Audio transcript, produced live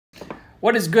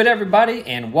What is good, everybody,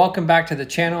 and welcome back to the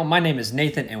channel. My name is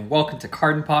Nathan and welcome to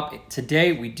Card and Pop.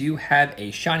 Today we do have a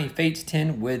Shiny Fates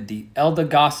tin with the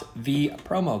Eldegoss V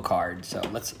promo card. So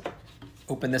let's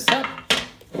open this up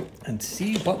and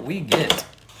see what we get.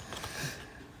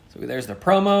 So there's the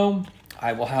promo.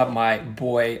 I will have my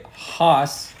boy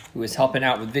Haas, who is helping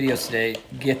out with videos today,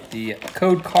 get the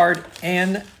code card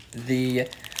and the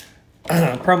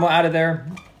promo out of there.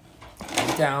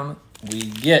 Down we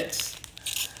get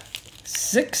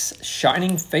 6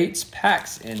 Shining Fates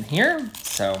packs in here.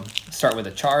 So start with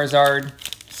a Charizard,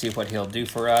 see what he'll do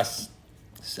for us.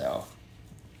 So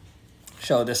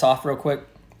show this off real quick.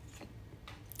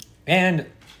 And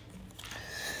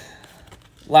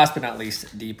last but not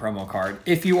least, the promo card.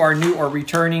 If you are new or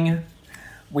returning,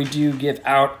 we do give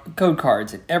out code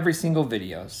cards in every single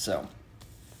video. So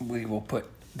we will put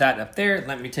that up there.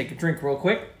 Let me take a drink real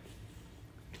quick.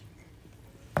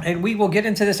 And we will get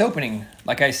into this opening.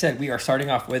 Like I said, we are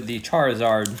starting off with the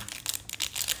Charizard.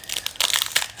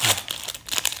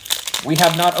 We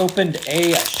have not opened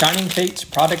a Shining Fates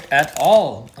product at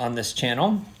all on this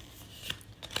channel.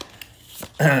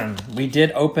 We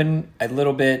did open a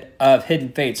little bit of Hidden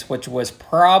Fates, which was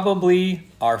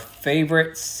probably our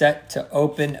favorite set to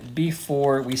open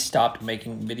before we stopped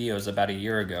making videos about a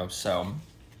year ago. So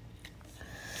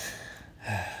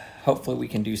hopefully we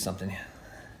can do something.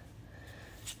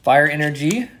 Fire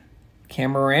Energy,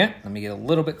 Camarant, let me get a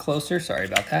little bit closer, sorry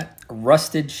about that.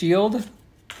 Rusted Shield,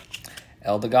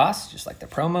 Eldegoss, just like the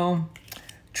promo.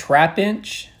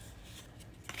 Trapinch,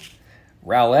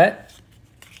 Rowlet,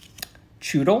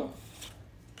 Choodle,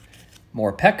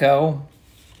 Morpeko,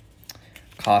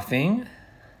 Coughing,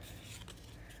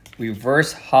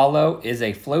 Reverse Hollow is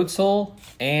a Floatzel,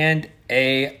 and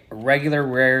a regular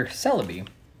rare Celebi.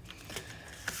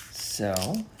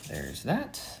 So, there's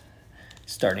that.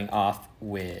 Starting off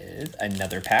with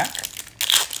another pack,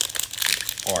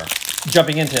 or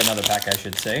jumping into another pack, I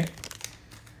should say.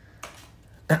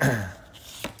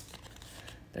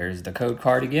 There's the code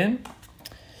card again.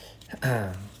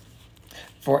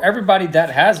 For everybody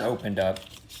that has opened up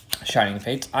Shining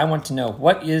Fates, I want to know,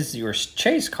 what is your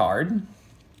chase card?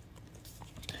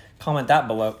 Comment that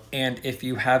below. And if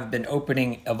you have been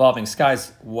opening Evolving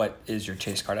Skies, what is your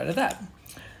chase card out of that?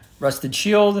 Rusted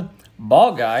Shield,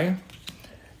 Ball Guy,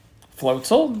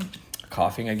 Floatzel,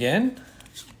 Coughing again,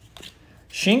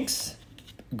 Shinx,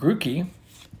 Grookey,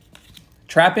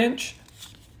 Trapinch,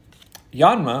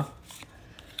 Yanma,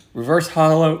 Reverse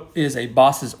Hollow is a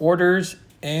Boss's Orders,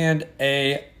 and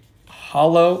a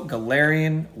Hollow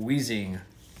Galarian Weezing.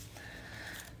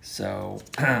 So,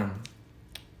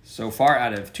 so far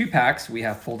out of 2 packs, we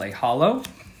have pulled a Hollow.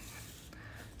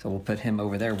 So we'll put him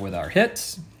over there with our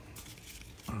hits.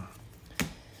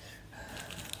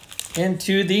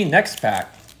 Into the next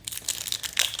pack.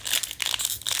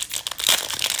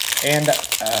 And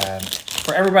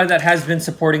for everybody that has been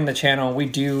supporting the channel, we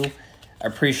do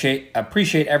appreciate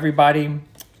everybody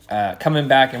coming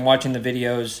back and watching the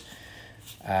videos.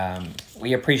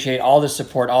 We appreciate all the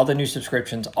support, all the new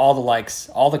subscriptions, all the likes,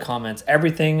 all the comments.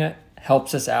 Everything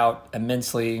helps us out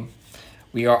immensely.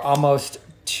 We are almost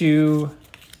to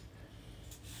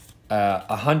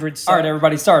 100. All right,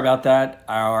 everybody, sorry about that.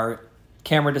 Our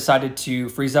camera decided to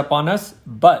freeze up on us,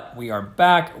 but we are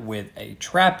back with a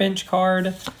Trapinch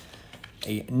card,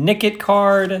 a Nickit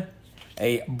card,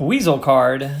 a Buizel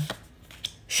card,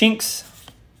 Shinx,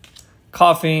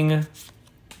 Coughing,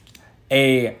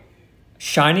 a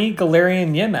shiny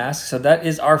Galarian Yamask, so that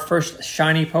is our first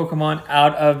shiny Pokemon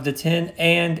out of the tin,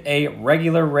 and a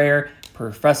regular rare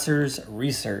Professor's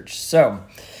Research. So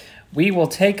we will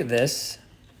take this.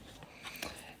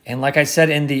 And like I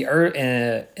said in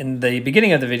the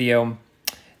beginning of the video,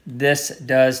 this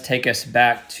does take us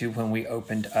back to when we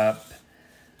opened up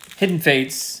Hidden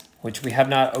Fates, which we have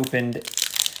not opened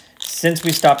since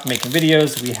we stopped making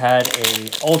videos. We had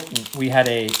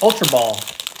a Ultra Ball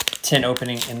tin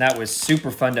opening, and that was super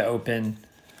fun to open.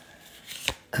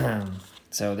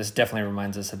 So this definitely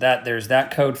reminds us of that. There's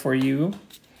that code for you.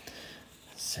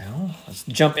 So let's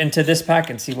jump into this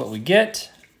pack and see what we get.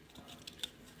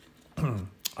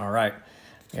 All right,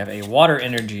 we have a Water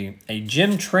Energy, a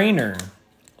Gym Trainer,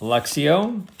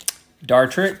 Luxio,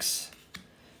 Dartrix,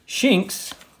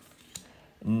 Shinx,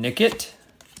 Nickit,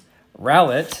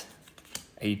 Rowlet,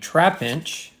 a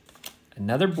Trapinch,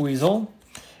 another Buizel,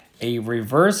 a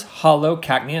Reverse Hollow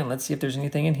Cacnea, and let's see if there's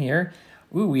anything in here.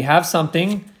 Ooh, we have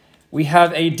something. We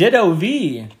have a Ditto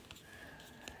V.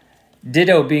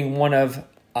 Ditto being one of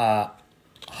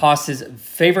Haas's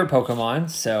favorite Pokemon,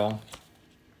 so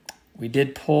we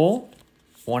did pull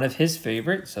one of his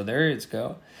favorites, so there it's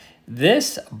go.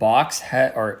 This box,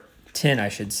 or tin I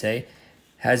should say,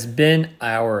 has been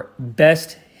our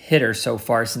best hitter so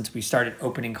far since we started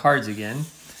opening cards again.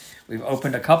 We've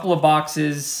opened a couple of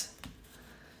boxes,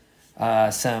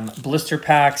 some blister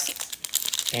packs,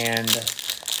 and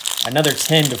another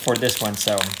 10 before this one.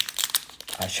 So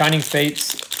Shining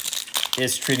Fates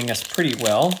is treating us pretty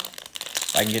well.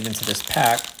 If I can get into this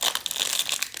pack.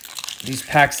 These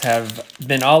packs have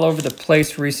been all over the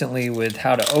place recently with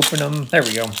how to open them. There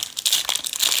we go.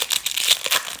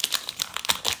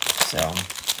 So,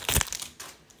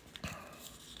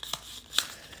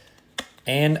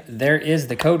 and there is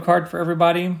the code card for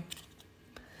everybody.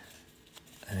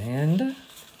 And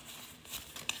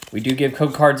we do give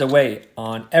code cards away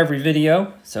on every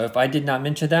video. So if I did not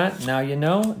mention that, now you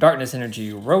know. Darkness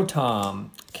Energy,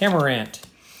 Rotom, Camarant,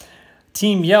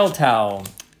 Team Yelltowel,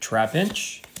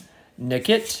 Trapinch,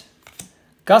 Nickit,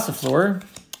 Gossifleur,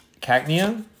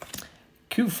 Cacnea,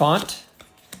 Cufant,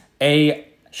 a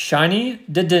Shiny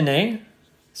Dedenne,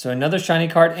 so another shiny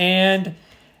card, and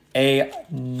a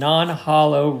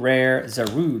non-holo rare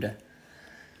Zarude.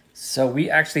 So we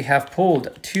actually have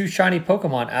pulled 2 shiny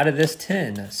Pokemon out of this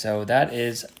tin, so that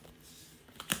is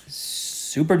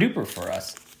super duper for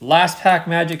us. Last pack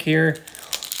magic here.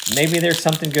 Maybe there's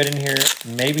something good in here.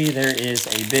 Maybe there is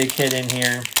a big hit in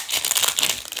here.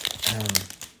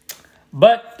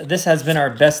 But this has been our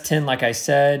best tin, like I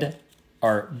said,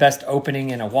 our best opening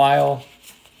in a while.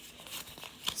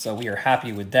 So we are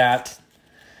happy with that.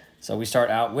 So we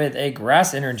start out with a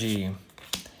Grass Energy,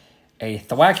 a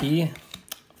Thwackey,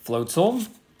 Floatzel,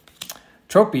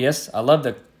 Tropius. I love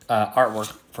the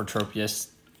artwork for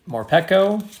Tropius.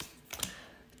 Morpeko,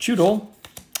 Choodle,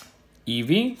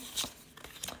 Eevee,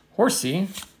 Horsey,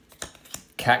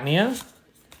 Cacnea,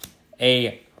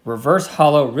 a reverse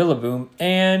holo Rillaboom,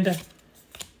 and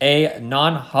a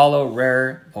non-holo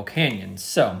rare Volcanion.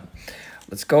 So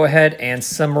let's go ahead and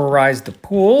summarize the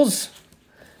pools.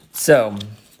 So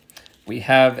we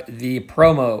have the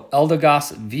promo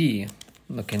Eldegoss V,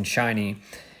 looking shiny,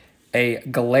 a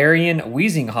Galarian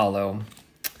Weezing holo,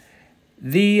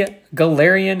 the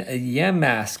Galarian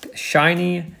Yamask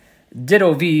shiny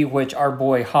Ditto V, which our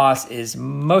boy Haas is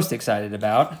most excited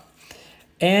about,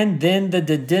 and then the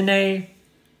Dedenne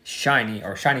shiny,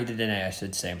 or shiny Dedenne, I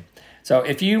should say. So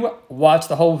if you watch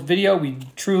the whole video, we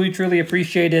truly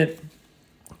appreciate it.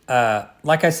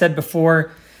 Like I said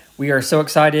before, we are so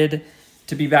excited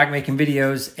to be back making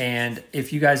videos, and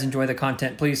if you guys enjoy the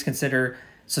content, please consider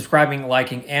subscribing,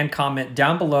 liking, and comment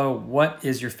down below what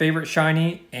is your favorite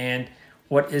shiny, and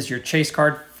what is your chase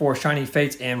card for Shiny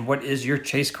Fates, and what is your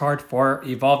chase card for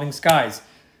Evolving Skies.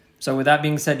 So with that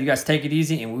being said, you guys take it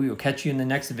easy, and we will catch you in the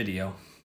next video.